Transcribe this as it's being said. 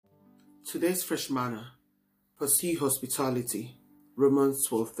Today's fresh manna. Pursue hospitality. Romans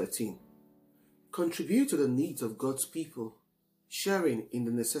 12:13. Contribute to the needs of God's people, sharing in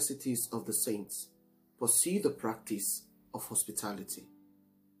the necessities of the saints. Pursue the practice of hospitality.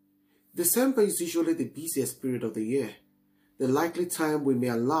 December is usually the busiest period of the year, the likely time we may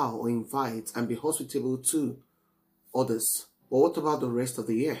allow or invite and be hospitable to others. But what about the rest of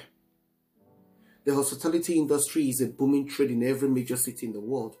the year? The hospitality industry is a booming trade in every major city in the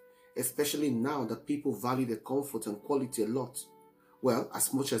world, especially now that people value the comfort and quality a lot. Well,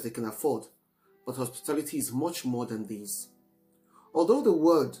 as much as they can afford. But hospitality is much more than this. Although the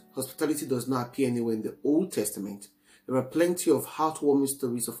word hospitality does not appear anywhere in the Old Testament, there are plenty of heartwarming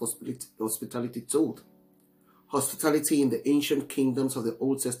stories of hospitality told. Hospitality in the ancient kingdoms of the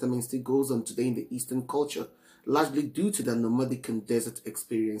Old Testament still goes on today in the Eastern culture, largely due to their nomadic and desert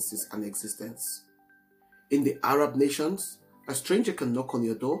experiences and existence. In the Arab nations, a stranger can knock on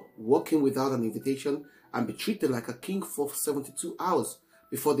your door, walk in without an invitation, and be treated like a king for 72 hours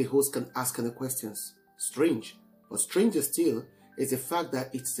before the host can ask any questions. Strange, but stranger still is the fact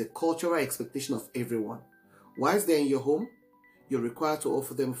that it's a cultural expectation of everyone. Whilst they're in your home, you're required to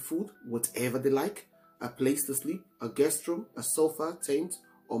offer them food, whatever they like, a place to sleep, a guest room, a sofa, tent,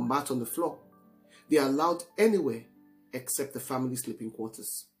 or mat on the floor. They are allowed anywhere except the family sleeping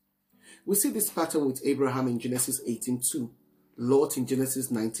quarters. We see this pattern with Abraham in Genesis 18:2, Lot in Genesis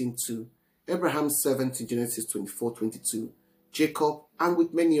 19:2, Abraham's servant in Genesis 24:22, Jacob, and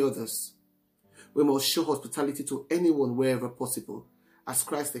with many others. We must show hospitality to anyone wherever possible, as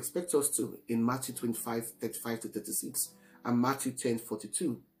Christ expects us to in Matthew 25:35-36 and Matthew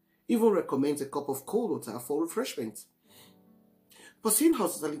 10:42. Even recommends a cup of cold water for refreshment. Pursuing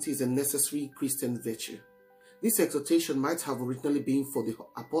hospitality is a necessary Christian virtue. This exhortation might have originally been for the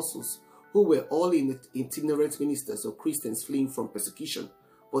apostles, who were all itinerant ministers or Christians fleeing from persecution,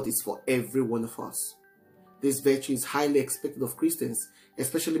 but it's for every one of us. This virtue is highly expected of Christians,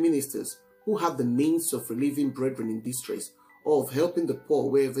 especially ministers, who have the means of relieving brethren in distress or of helping the poor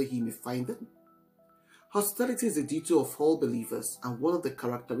wherever he may find them. Hospitality is a duty of all believers and one of the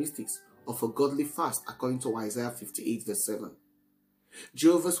characteristics of a godly fast according to Isaiah 58:7.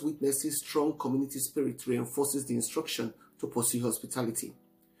 Jehovah's Witnesses' strong community spirit reinforces the instruction to pursue hospitality.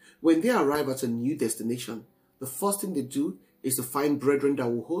 When they arrive at a new destination, the first thing they do is to find brethren that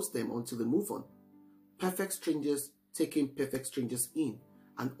will host them until they move on. Perfect strangers taking perfect strangers in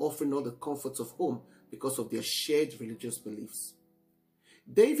and offering all the comforts of home because of their shared religious beliefs.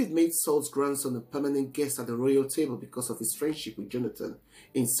 David made Saul's grandson a permanent guest at the royal table because of his friendship with Jonathan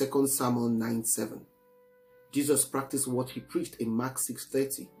in 2 Samuel 9:7. Jesus practiced what he preached in Mark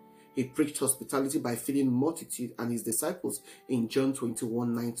 6:30. He preached hospitality by feeding multitude and his disciples in John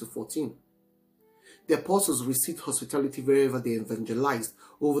 21:9-14. The apostles received hospitality wherever they evangelized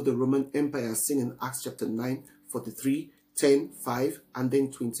over the Roman Empire, as seen in Acts chapter 9:43, 10:5, and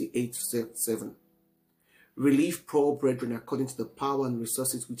then 28:7. Relieve poor brethren according to the power and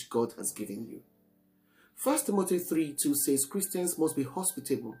resources which God has given you. 1 Timothy 3:2 says Christians must be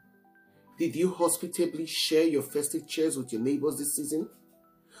hospitable. Did you hospitably share your festive cheers with your neighbors this season?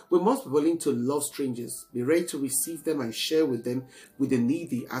 We must be willing to love strangers, be ready to receive them and share with them with the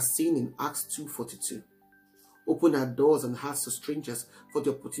needy, as seen in Acts 2:42. Open our doors and hearts to strangers for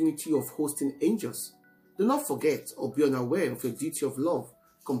the opportunity of hosting angels. Do not forget or be unaware of your duty of love,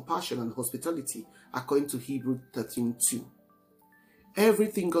 compassion, and hospitality according to Hebrews 13:2.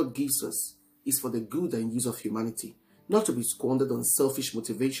 Everything God gives us is for the good and use of humanity, not to be squandered on selfish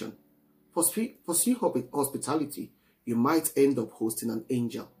motivation. Pursue hospitality, you might end up hosting an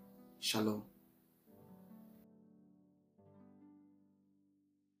angel. Shalom.